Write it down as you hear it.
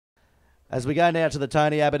As we go now to the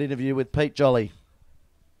Tony Abbott interview with Pete Jolly.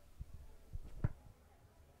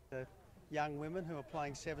 The young women who are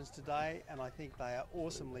playing sevens today, and I think they are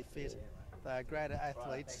awesomely fit. They are great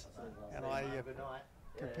athletes, and I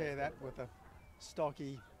compare that with the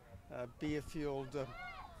stocky, beer-fueled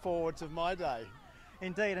forwards of my day.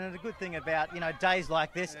 Indeed, and the good thing about, days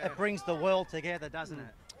like this, it brings the world together, doesn't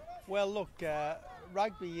it? Well, look,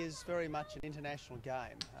 rugby is very much an international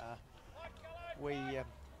game. We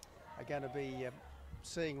are going to be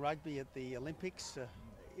seeing rugby at the Olympics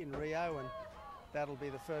in Rio, and that'll be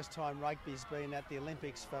the first time rugby's been at the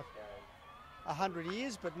Olympics for 100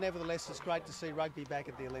 years, but nevertheless it's great to see rugby back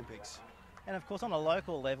at the Olympics. And of course on a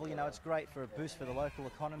local level, it's great for a boost for the local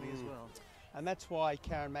economy as well. And that's why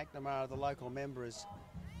Karen McNamara, the local member, is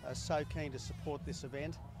so keen to support this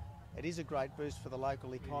event. It is a great boost for the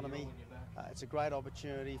local economy. It's a great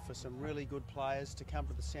opportunity for some really good players to come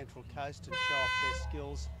to the Central Coast and show off their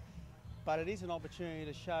skills. But it is an opportunity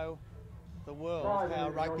to show the world how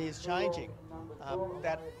rugby is changing.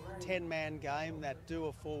 That 10-man game, that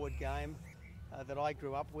do-a-forward game that I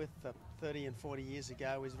grew up with 30 and 40 years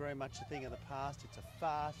ago is very much a thing of the past. It's a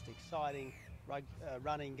fast, exciting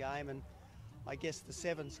running game, and I guess the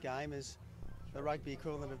sevens game is the rugby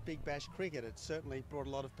equivalent of Big Bash cricket. It certainly brought a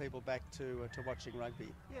lot of people back to watching rugby.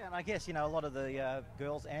 Yeah, and I guess, a lot of the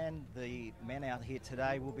girls and the men out here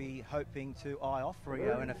today will be hoping to eye off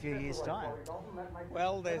Rio in a few years' time.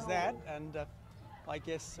 Well, there's that, and I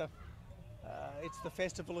guess it's the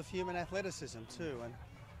festival of human athleticism too,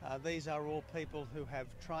 and these are all people who have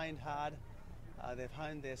trained hard, they've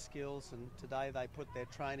honed their skills, and today they put their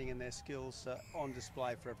training and their skills on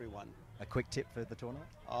display for everyone. A quick tip for the tournament?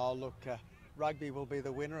 Oh, look, rugby will be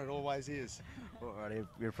the winner, it always is. All righty,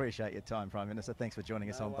 we appreciate your time, Prime Minister. Thanks for joining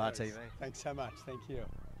us on BarTV. Thanks so much, thank you.